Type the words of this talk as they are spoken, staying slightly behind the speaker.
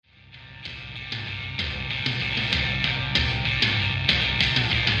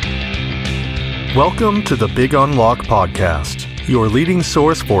Welcome to the Big Unlock Podcast, your leading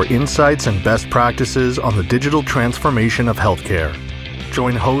source for insights and best practices on the digital transformation of healthcare.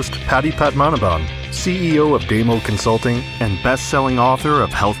 Join host Paddy Padmanabhan, CEO of Damo Consulting and best-selling author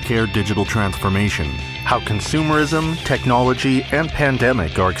of Healthcare Digital Transformation, How Consumerism, Technology, and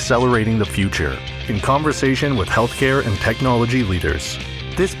Pandemic Are Accelerating the Future, in conversation with healthcare and technology leaders.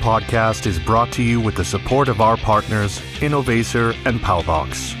 This podcast is brought to you with the support of our partners, Innovacer and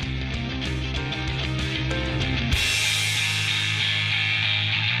Palbox.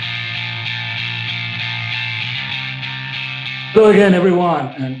 Hello again, everyone,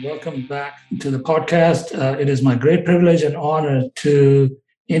 and welcome back to the podcast. It is my great privilege and honor to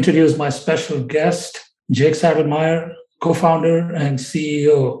introduce my special guest, Jake Sattelmair, co-founder and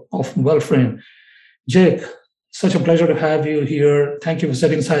CEO of Wellframe. Jake, such a pleasure to have you here. Thank you for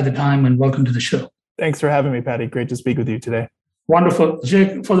setting aside the time and welcome to the show. Thanks for having me, Paddy. Great to speak with you today. Wonderful.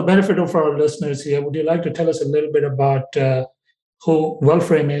 Jake, for the benefit of our listeners here, would you like to tell us a little bit about who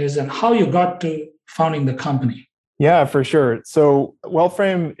Wellframe is and how you got to founding the company? Yeah, for sure. So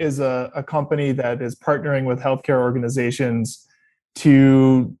Wellframe is a company that is partnering with healthcare organizations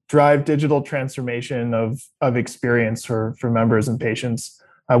to drive digital transformation of experience for members and patients.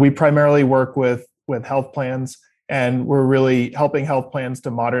 We primarily work with health plans, and we're really helping health plans to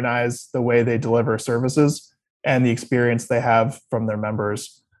modernize the way they deliver services and the experience they have from their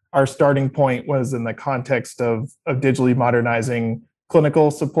members. Our starting point was in the context of digitally modernizing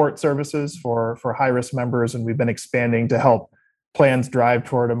clinical support services for high-risk members, and we've been expanding to help plans drive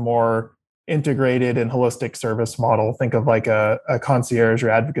toward a more integrated and holistic service model. Think of like a concierge or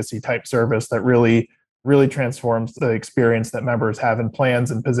advocacy type service that really transforms the experience that members have in plans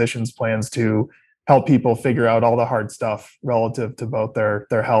and positions plans to help people figure out all the hard stuff relative to both their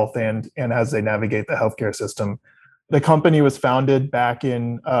health and as they navigate the healthcare system. The company was founded back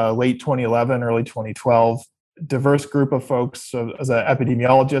in late 2011, early 2012. Diverse group of folks. So as an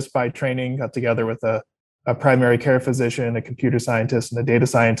epidemiologist by training, got together with a primary care physician, a computer scientist, and a data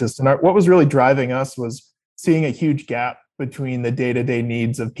scientist. And what was really driving us was seeing a huge gap between the day-to-day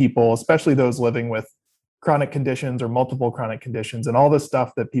needs of people, especially those living with chronic conditions or multiple chronic conditions, and all the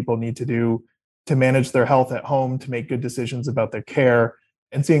stuff that people need to do to manage their health at home, to make good decisions about their care,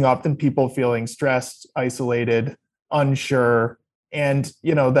 and seeing often people feeling stressed, isolated, unsure, and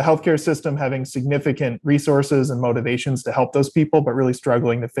the healthcare system having significant resources and motivations to help those people, but really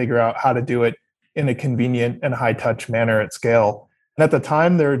struggling to figure out how to do it in a convenient and high-touch manner at scale. And at the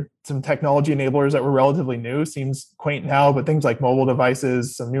time, there were some technology enablers that were relatively new, seems quaint now, but things like mobile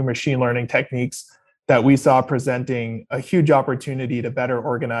devices, some new machine learning techniques that we saw presenting a huge opportunity to better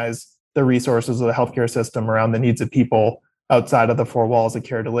organize the resources of the healthcare system around the needs of people outside of the four walls of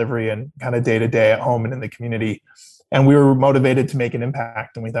care delivery and kind of day-to-day at home and in the community. And we were motivated to make an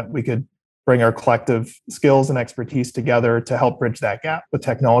impact, and we thought we could bring our collective skills and expertise together to help bridge that gap with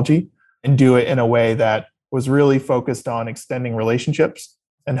technology and do it in a way that was really focused on extending relationships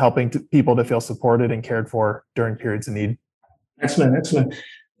and helping people to feel supported and cared for during periods of need. Excellent.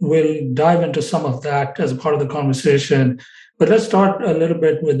 We'll dive into some of that as a part of the conversation, but let's start a little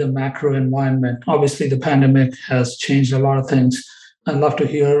bit with the macro environment. Obviously, the pandemic has changed a lot of things. I'd love to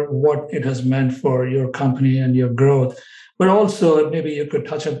hear what it has meant for your company and your growth, but also maybe you could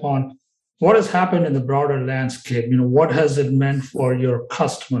touch upon what has happened in the broader landscape. What has it meant for your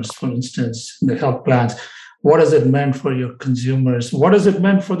customers, for instance, the health plans? What has it meant for your consumers? What has it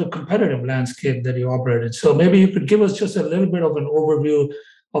meant for the competitive landscape that you operate in? So maybe you could give us just a little bit of an overview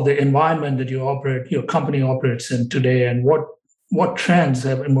of the environment that your company operates in today, and what trends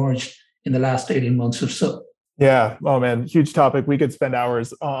have emerged in the last 18 months or so. Yeah. Oh man, huge topic. We could spend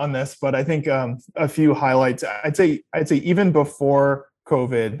hours on this, but I think a few highlights. I'd say even before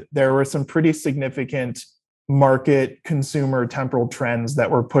COVID, there were some pretty significant market consumer temporal trends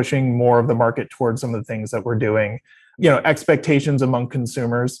that were pushing more of the market towards some of the things that we're doing. Expectations among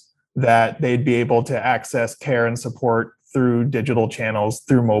consumers that they'd be able to access care and support through digital channels,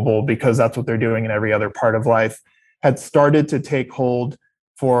 through mobile, because that's what they're doing in every other part of life, had started to take hold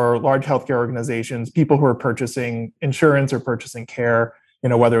for large healthcare organizations, people who are purchasing insurance or purchasing care,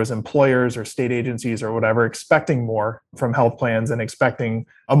 whether it was employers or state agencies or whatever, expecting more from health plans and expecting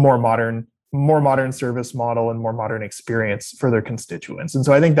a more modern service model and more modern experience for their constituents. And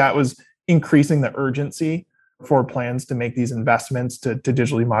so I think that was increasing the urgency for plans to make these investments to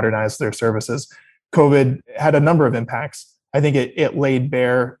digitally modernize their services. COVID had a number of impacts. I think it laid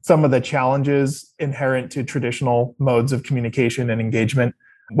bare some of the challenges inherent to traditional modes of communication and engagement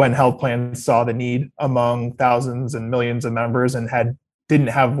when health plans saw the need among thousands and millions of members and didn't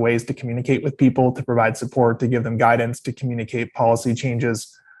have ways to communicate with people, to provide support, to give them guidance, to communicate policy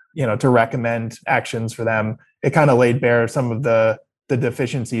changes to recommend actions for them. It kind of laid bare some of the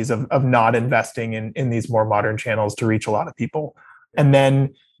deficiencies of not investing in these more modern channels to reach a lot of people. And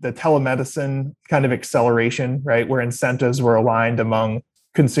then the telemedicine kind of acceleration, right, where incentives were aligned among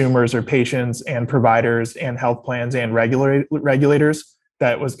consumers or patients and providers and health plans and regulators.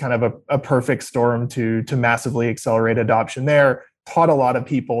 That was kind of a perfect storm to massively accelerate adoption there. Taught a lot of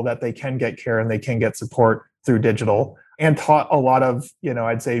people that they can get care and they can get support through digital, and taught a lot of,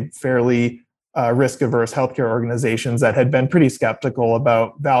 I'd say fairly risk-averse healthcare organizations that had been pretty skeptical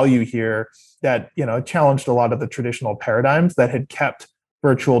about value here, that, challenged a lot of the traditional paradigms that had kept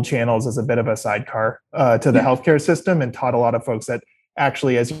virtual channels as a bit of a sidecar to the healthcare system, and taught a lot of folks that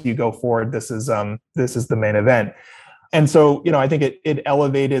actually, as you go forward, this is the main event. And so, I think it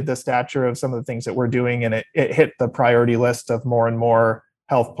elevated the stature of some of the things that we're doing, and it hit the priority list of more and more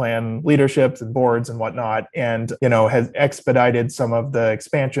health plan leaderships and boards and whatnot, and, has expedited some of the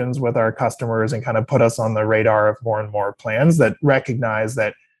expansions with our customers and kind of put us on the radar of more and more plans that recognize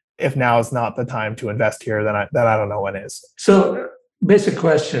that if now is not the time to invest here, then I don't know when is. So, basic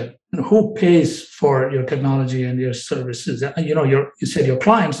question: who pays for your technology and your services? You said your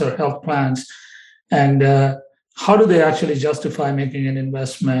clients are health plans, and how do they actually justify making an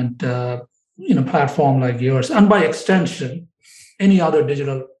investment in a platform like yours, and by extension, any other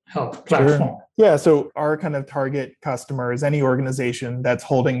digital health platform? Sure. Yeah. So our kind of target customer is any organization that's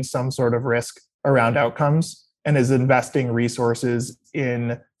holding some sort of risk around outcomes and is investing resources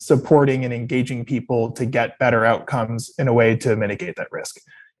in supporting and engaging people to get better outcomes in a way to mitigate that risk.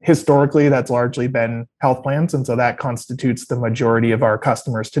 Historically, that's largely been health plans. And so that constitutes the majority of our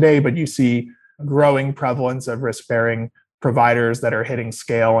customers today. But you see growing prevalence of risk-bearing providers that are hitting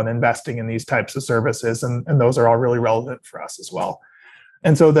scale and investing in these types of services. And those are all really relevant for us as well.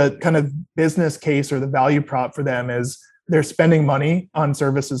 And so the kind of business case or the value prop for them is they're spending money on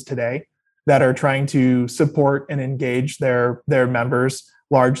services today that are trying to support and engage their members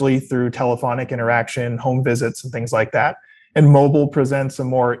largely through telephonic interaction, home visits, and things like that. And mobile presents a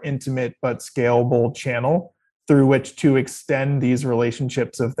more intimate but scalable channel through which to extend these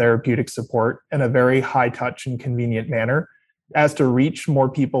relationships of therapeutic support in a very high touch and convenient manner, as to reach more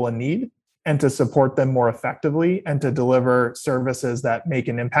people in need and to support them more effectively and to deliver services that make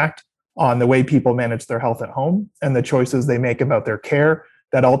an impact on the way people manage their health at home and the choices they make about their care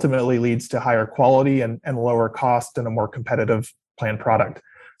that ultimately leads to higher quality and lower cost and a more competitive plan product.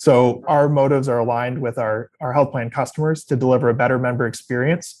 So our motives are aligned with our health plan customers to deliver a better member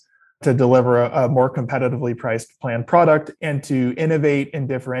experience, to deliver a more competitively priced plan product, and to innovate and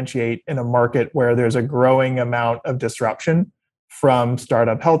differentiate in a market where there's a growing amount of disruption from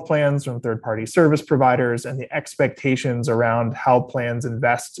startup health plans, from third-party service providers, and the expectations around how plans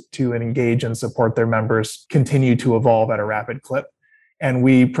invest to engage and support their members continue to evolve at a rapid clip. And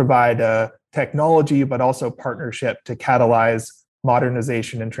we provide a technology, but also partnership to catalyze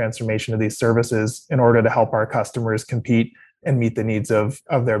modernization and transformation of these services in order to help our customers compete and meet the needs of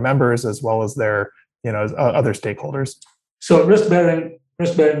their members as well as their other stakeholders. So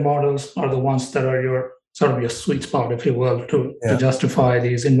risk-bearing models are the ones that are your sort of your sweet spot, if you will, to justify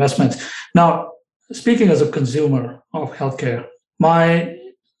these investments. Now, speaking as a consumer of healthcare, my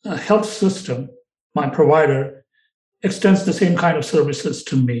health system, my provider, extends the same kind of services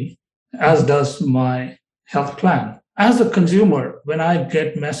to me as does my health plan. As a consumer, when I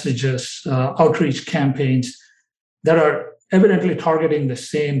get messages, outreach campaigns that are evidently targeting the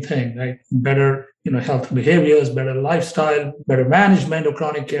same thing, right? Better, health behaviors, better lifestyle, better management of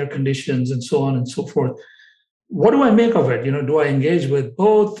chronic care conditions, and so on and so forth. What do I make of it? Do I engage with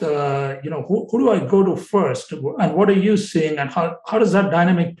both? Who do I go to first? And what are you seeing? And how does that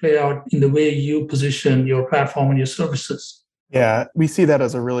dynamic play out in the way you position your platform and your services? Yeah, we see that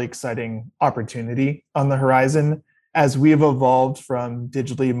as a really exciting opportunity on the horizon. As we've evolved from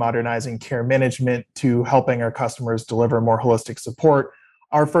digitally modernizing care management to helping our customers deliver more holistic support,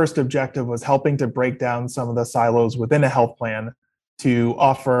 our first objective was helping to break down some of the silos within a health plan to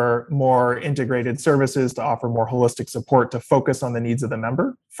offer more integrated services, to offer more holistic support, to focus on the needs of the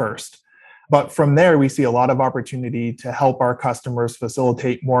member first. But from there, we see a lot of opportunity to help our customers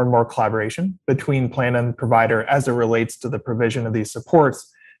facilitate more and more collaboration between plan and provider as it relates to the provision of these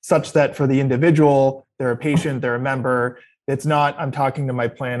supports, such that for the individual, they're a patient, they're a member. It's not, I'm talking to my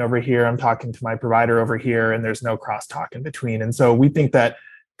plan over here, I'm talking to my provider over here, and there's no crosstalk in between. And so we think that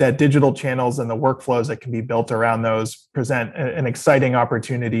digital channels and the workflows that can be built around those present an exciting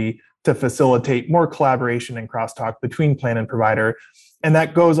opportunity to facilitate more collaboration and crosstalk between plan and provider. And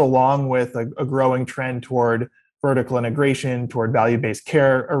that goes along with a growing trend toward vertical integration, toward value-based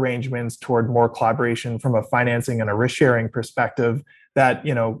care arrangements, toward more collaboration from a financing and a risk-sharing perspective that,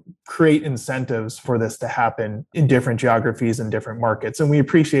 create incentives for this to happen in different geographies and different markets. And we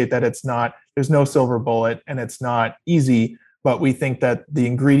appreciate that there's no silver bullet and it's not easy, but we think that the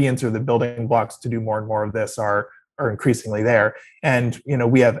ingredients or the building blocks to do more and more of this are increasingly there. And,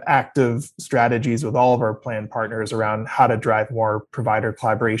 we have active strategies with all of our plan partners around how to drive more provider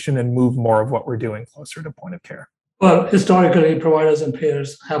collaboration and move more of what we're doing closer to point of care. Well, historically, providers and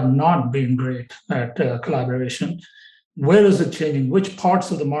payers have not been great at collaboration. Where is it changing? Which parts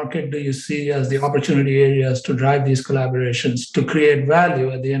of the market do you see as the opportunity areas to drive these collaborations to create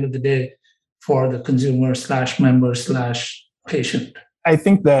value at the end of the day for the consumer/member/patient? I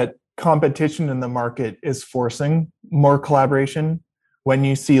think that competition in the market is forcing more collaboration. When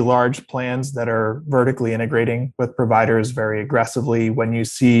you see large plans that are vertically integrating with providers very aggressively, when you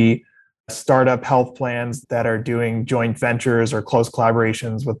see startup health plans that are doing joint ventures or close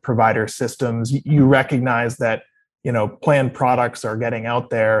collaborations with provider systems, you recognize that plan products are getting out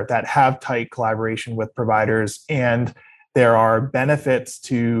there that have tight collaboration with providers, and there are benefits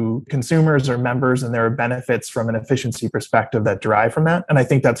to consumers or members, and there are benefits from an efficiency perspective that derive from that. And I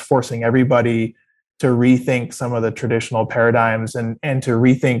think that's forcing everybody to rethink some of the traditional paradigms and to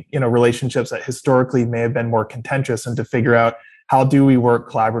rethink, relationships that historically may have been more contentious, and to figure out how do we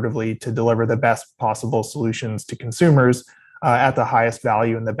work collaboratively to deliver the best possible solutions to consumers at the highest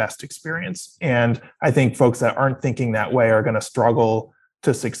value and the best experience. And I think folks that aren't thinking that way are going to struggle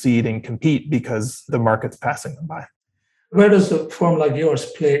to succeed and compete because the market's passing them by. Where does a firm like yours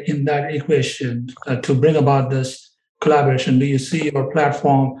play in that equation to bring about this collaboration? Do you see your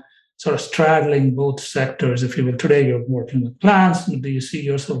platform sort of straddling both sectors, if you will? Today, you're working with plans. Do you see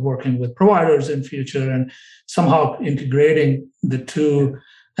yourself working with providers in future and somehow integrating the two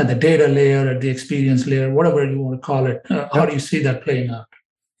at the data layer, at the experience layer, whatever you want to call it? How do you see that playing out?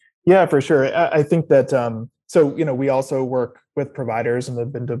 Yeah, for sure. I think that, we also work with providers and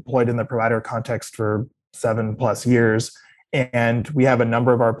have been deployed in the provider context for 7+ years. And we have a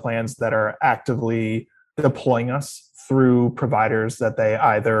number of our plans that are actively deploying us through providers that they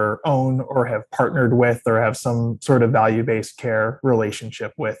either own or have partnered with or have some sort of value-based care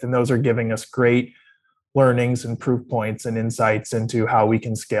relationship with. And those are giving us great learnings and proof points and insights into how we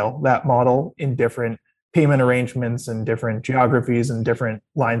can scale that model in different payment arrangements and different geographies and different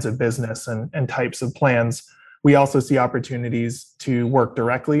lines of business and types of plans. We also see opportunities to work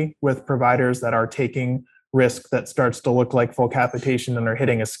directly with providers that are taking risk that starts to look like full capitation and are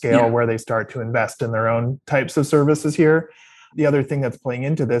hitting a scale where they start to invest in their own types of services here. The other thing that's playing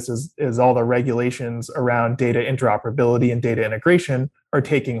into this is all the regulations around data interoperability and data integration are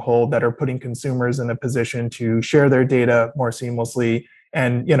taking hold, that are putting consumers in a position to share their data more seamlessly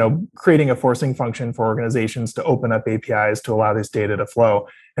and, creating a forcing function for organizations to open up APIs to allow this data to flow.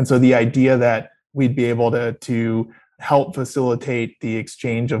 And so the idea that we'd be able to help facilitate the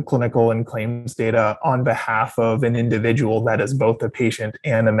exchange of clinical and claims data on behalf of an individual that is both a patient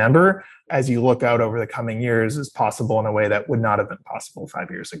and a member, as you look out over the coming years, is possible in a way that would not have been possible 5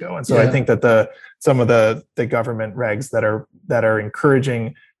 years ago. And so I think that some of the government regs that are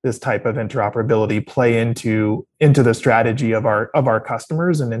encouraging this type of interoperability play into the strategy of our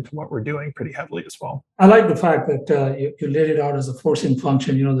customers and into what we're doing pretty heavily as well. I like the fact that you laid it out as a forcing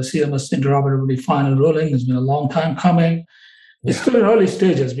function. The CMS interoperability final ruling has been a long time coming. It's still in early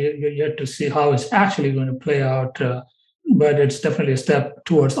stages. We're yet to see how it's actually going to play out, but it's definitely a step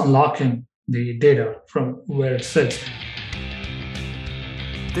towards unlocking the data from where it sits.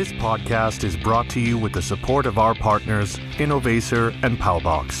 This podcast is brought to you with the support of our partners, Innovacer and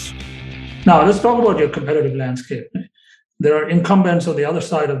Palbox. Now, let's talk about your competitive landscape. There are incumbents on the other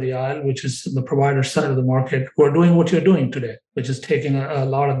side of the aisle, which is the provider side of the market, who are doing what you're doing today, which is taking a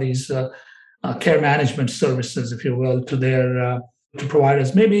lot of these care management services, if you will, to their to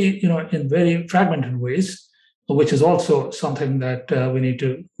providers, maybe in very fragmented ways, which is also something that we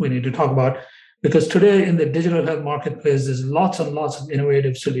need to talk about. Because today in the digital health marketplace, there's lots and lots of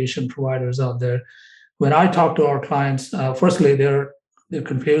innovative solution providers out there. When I talk to our clients, firstly, they're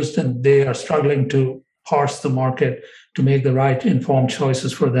confused and they are struggling to parse the market to make the right informed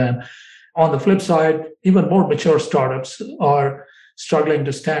choices for them. On the flip side, even more mature startups are struggling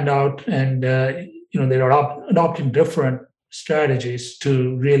to stand out, and they are adopting different strategies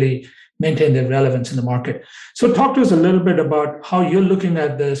to really maintain their relevance in the market. So talk to us a little bit about how you're looking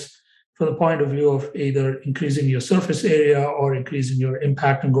at this from the point of view of either increasing your surface area or increasing your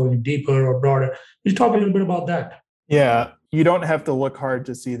impact and going deeper or broader. Can you talk a little bit about that? Yeah, you don't have to look hard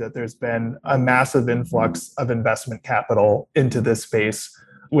to see that there's been a massive influx of investment capital into this space,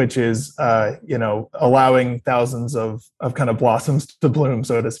 which is, allowing thousands of kind of blossoms to bloom,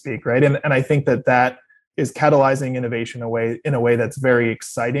 so to speak, right? And I think that catalyzing innovation in a way that's very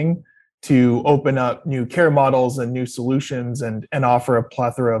exciting to open up new care models and new solutions and offer a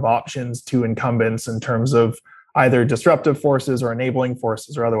plethora of options to incumbents in terms of either disruptive forces or enabling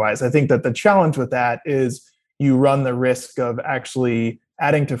forces or otherwise. I think that the challenge with that is you run the risk of actually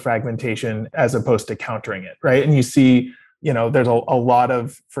adding to fragmentation as opposed to countering it, right? And you see, there's a lot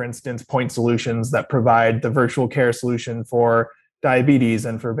of, for instance, point solutions that provide the virtual care solution for diabetes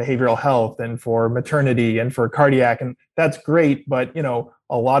and for behavioral health and for maternity and for cardiac. And that's great. But,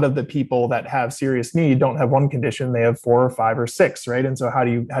 a lot of the people that have serious need don't have one condition, they have 4 or 5 or 6, right? And so how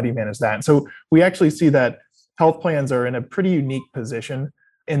do you manage that? And so we actually see that health plans are in a pretty unique position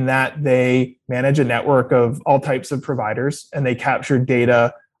in that they manage a network of all types of providers, and they capture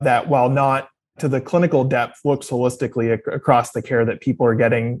data that, while not to the clinical depth, looks holistically across the care that people are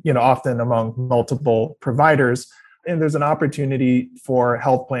getting, often among multiple providers. And there's an opportunity for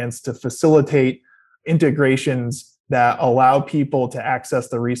health plans to facilitate integrations that allow people to access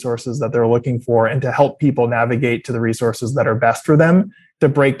the resources that they're looking for and to help people navigate to the resources that are best for them, to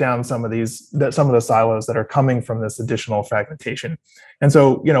break down some of the silos that are coming from this additional fragmentation. And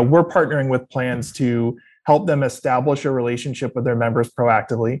so, we're partnering with plans to help them establish a relationship with their members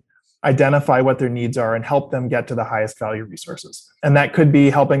proactively, identify what their needs are, and help them get to the highest value resources. And that could be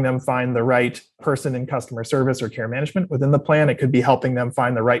helping them find the right person in customer service or care management within the plan. It could be helping them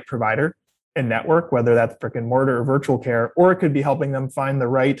find the right provider and network, whether that's brick and mortar or virtual care, or it could be helping them find the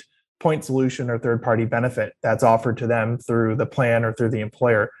right point solution or third-party benefit that's offered to them through the plan or through the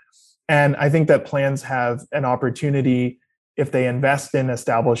employer. And I think that plans have an opportunity, if they invest in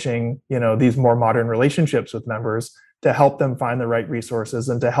establishing, these more modern relationships with members, to help them find the right resources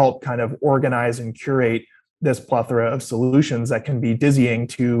and to help kind of organize and curate this plethora of solutions that can be dizzying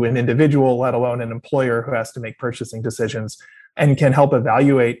to an individual, let alone an employer who has to make purchasing decisions, and can help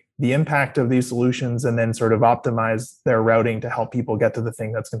evaluate the impact of these solutions and then sort of optimize their routing to help people get to the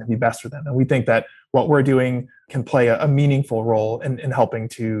thing that's going to be best for them. And we think that what we're doing can play a meaningful role in helping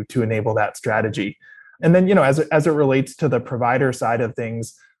to enable that strategy. And then, as it relates to the provider side of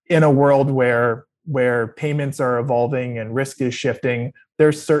things, in a world where payments are evolving and risk is shifting,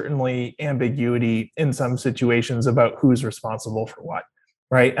 there's certainly ambiguity in some situations about who's responsible for what,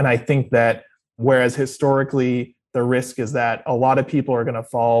 right? And I think that whereas historically the risk is that a lot of people are going to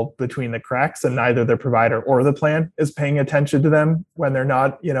fall between the cracks and neither the provider or the plan is paying attention to them when they're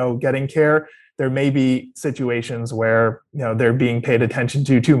not, getting care, there may be situations where, they're being paid attention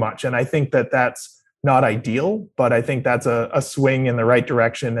to too much. And I think that that's not ideal, but I think that's a swing in the right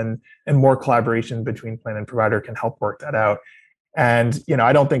direction, and more collaboration between plan and provider can help work that out. And,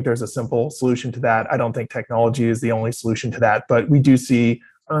 I don't think there's a simple solution to that. I don't think technology is the only solution to that, but we do see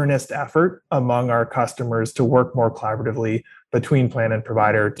earnest effort among our customers to work more collaboratively between plan and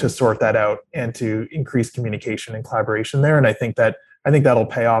provider to sort that out and to increase communication and collaboration there. And I think that'll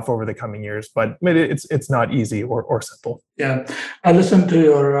pay off over the coming years, but it's not easy or simple. Yeah. I listened to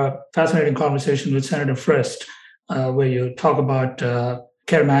your fascinating conversation with Senator Frist, where you talk about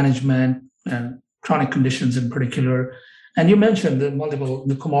care management and chronic conditions in particular. And you mentioned the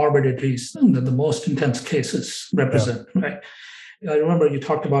comorbidities that the most intense cases represent, right? I remember you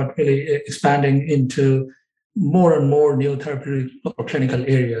talked about really expanding into more and more new therapeutic or clinical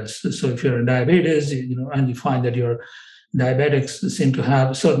areas. So if you're in diabetes, and you find that your diabetics seem to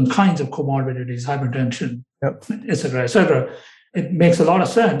have certain kinds of comorbidities, hypertension, et cetera, it makes a lot of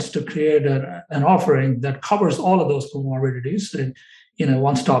sense to create an offering that covers all of those comorbidities in a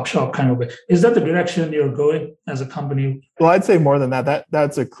one-stop shop kind of way. Is that the direction you're going as a company? Well, I'd say more than that.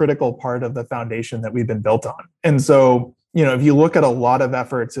 That's a critical part of the foundation that we've been built on. And so, if you look at a lot of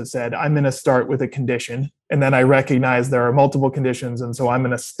efforts that said, I'm going to start with a condition, and then I recognize there are multiple conditions, and so I'm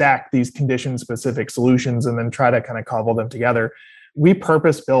going to stack these condition-specific solutions and then try to kind of cobble them together. We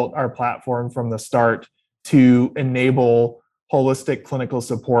purpose-built our platform from the start to enable holistic clinical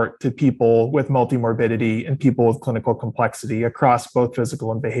support to people with multimorbidity and people with clinical complexity across both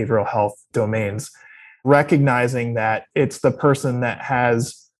physical and behavioral health domains, recognizing that it's the person that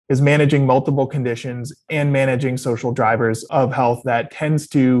is managing multiple conditions and managing social drivers of health that tends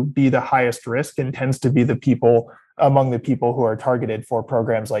to be the highest risk and tends to be the people among the people who are targeted for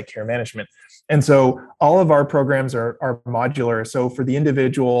programs like care management. And so all of our programs are modular. So for the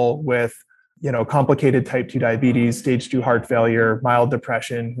individual with complicated type 2 diabetes, stage 2 heart failure, mild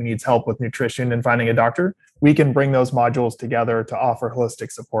depression, who needs help with nutrition and finding a doctor, we can bring those modules together to offer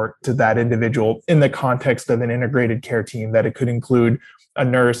holistic support to that individual in the context of an integrated care team that it could include a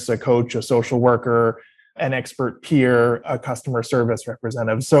nurse, a coach, a social worker, an expert peer, a customer service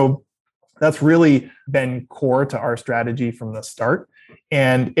representative. So that's really been core to our strategy from the start.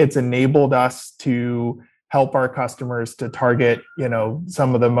 And it's enabled us to help our customers to target,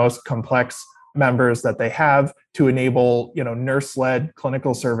 some of the most complex members that they have, to enable, nurse-led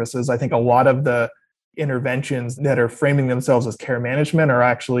clinical services. I think a lot of the interventions that are framing themselves as care management are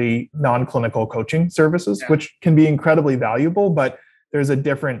actually non-clinical coaching services, which can be incredibly valuable, but there's a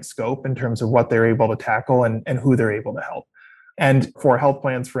different scope in terms of what they're able to tackle and who they're able to help. And for health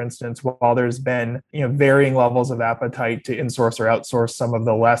plans, for instance, while there's been varying levels of appetite to insource or outsource some of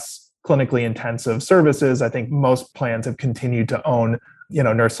the less clinically intensive services, I think most plans have continued to own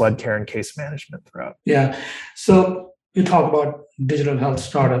nurse-led care and case management throughout. Yeah. So you talk about digital health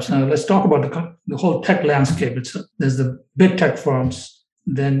startups. Now let's talk about the whole tech landscape. There's the big tech firms.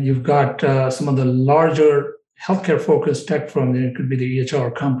 Then you've got some of the larger healthcare-focused tech firms. It could be the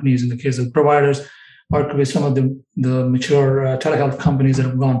EHR companies in the case of providers, or it could be some of the mature telehealth companies that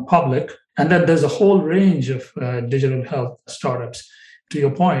have gone public. And then there's a whole range of digital health startups. To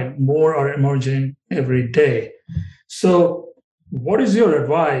your point, more are emerging every day. So what is your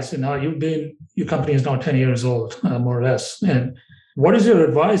advice? And now your company is now 10 years old, more or less. And what is your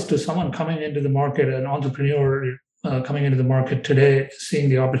advice to someone coming into the market, an entrepreneur coming into the market today, seeing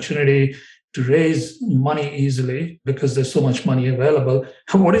the opportunity to raise money easily because there's so much money available?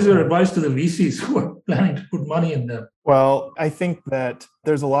 What is your advice to the VCs who are planning to put money in them? Well, I think that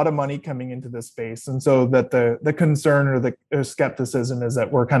there's a lot of money coming into this space. And so that the concern or the skepticism is that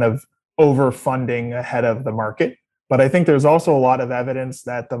we're kind of overfunding ahead of the market. But I think there's also a lot of evidence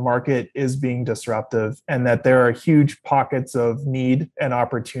that the market is being disruptive and that there are huge pockets of need and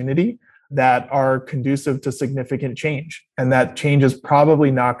opportunity that are conducive to significant change. And that change is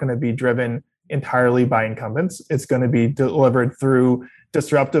probably not going to be driven entirely by incumbents. It's going to be delivered through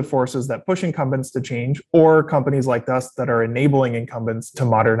disruptive forces that push incumbents to change, or companies like us that are enabling incumbents to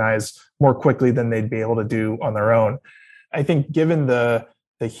modernize more quickly than they'd be able to do on their own. I think given the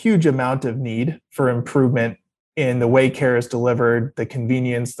huge amount of need for improvement in the way care is delivered, the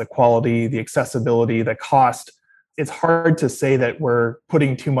convenience, the quality, the accessibility, the cost, it's hard to say that we're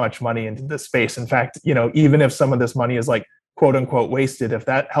putting too much money into this space. In fact, even if some of this money is like quote unquote wasted, if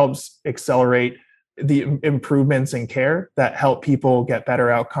that helps accelerate the improvements in care that help people get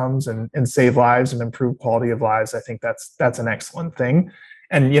better outcomes and save lives and improve quality of lives, I think that's an excellent thing.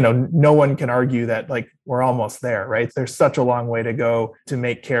 And no one can argue that we're almost there, right? There's such a long way to go to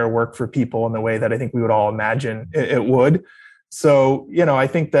make care work for people in the way that I think we would all imagine it would. So, I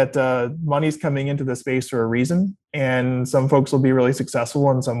think that money's coming into the space for a reason, and some folks will be really successful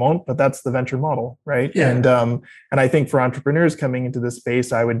and some won't, but that's the venture model, right? Yeah. And I think for entrepreneurs coming into this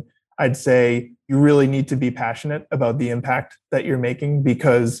space, I'd say you really need to be passionate about the impact that you're making,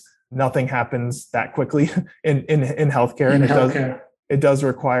 because nothing happens that quickly in healthcare. It does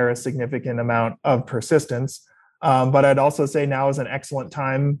require a significant amount of persistence. But I'd also say now is an excellent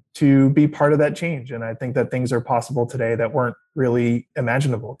time to be part of that change. And I think that things are possible today that weren't really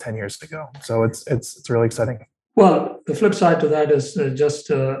imaginable 10 years ago. So it's really exciting. Well, the flip side to that is just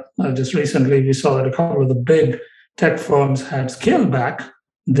recently we saw that a couple of the big tech firms had scaled back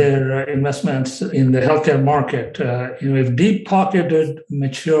their investments in the healthcare market. If deep-pocketed,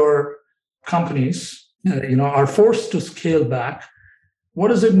 mature companies, are forced to scale back, what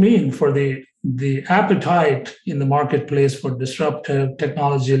does it mean for the appetite in the marketplace for disruptive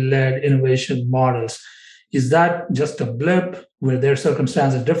technology-led innovation models? Is that just a blip where their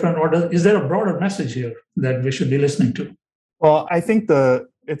circumstances are different, or is there a broader message here that we should be listening to? Well, I think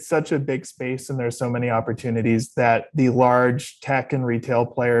it's such a big space and there's so many opportunities that the large tech and retail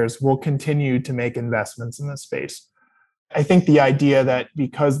players will continue to make investments in this space. I think the idea that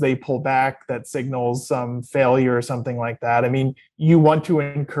because they pull back, that signals some failure or something like that. I mean, you want to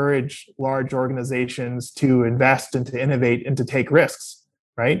encourage large organizations to invest and to innovate and to take risks,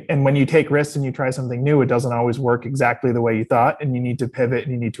 right? And when you take risks and you try something new, it doesn't always work exactly the way you thought, and you need to pivot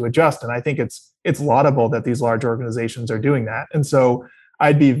and you need to adjust. And I think it's laudable that these large organizations are doing that. And so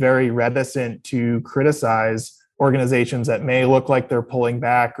I'd be very reticent to criticize organizations that may look like they're pulling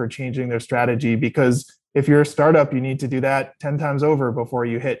back or changing their strategy, because if you're a startup, you need to do that 10 times over before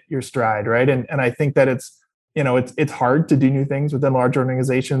you hit your stride, right? And I think that it's hard to do new things within large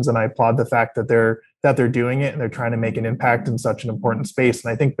organizations, and I applaud the fact that they're doing it and they're trying to make an impact in such an important space.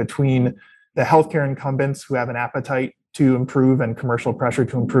 And I think between the healthcare incumbents who have an appetite to improve and commercial pressure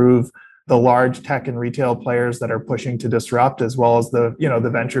to improve, the large tech and retail players that are pushing to disrupt, as well as the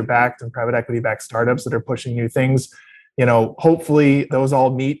venture-backed and private equity-backed startups that are pushing new things, hopefully those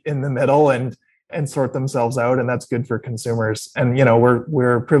all meet in the middle and sort themselves out, and that's good for consumers. And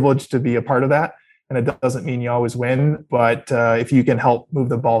we're privileged to be a part of that, and it doesn't mean you always win, but if you can help move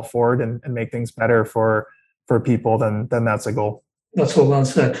the ball forward and make things better for people, then that's a goal. That's so well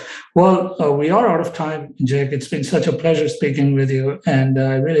said. Well, we are out of time, Jake. It's been such a pleasure speaking with you, and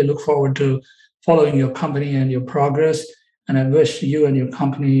I really look forward to following your company and your progress. And I wish you and your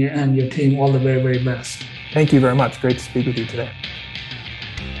company and your team all the very, very best. Thank you very much. Great to speak with you today.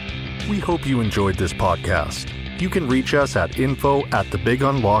 We hope you enjoyed this podcast. You can reach us at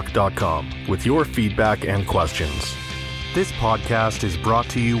info@thebigunlock.com with your feedback and questions. This podcast is brought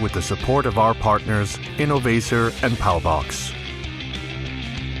to you with the support of our partners, Innovacer and Palbox.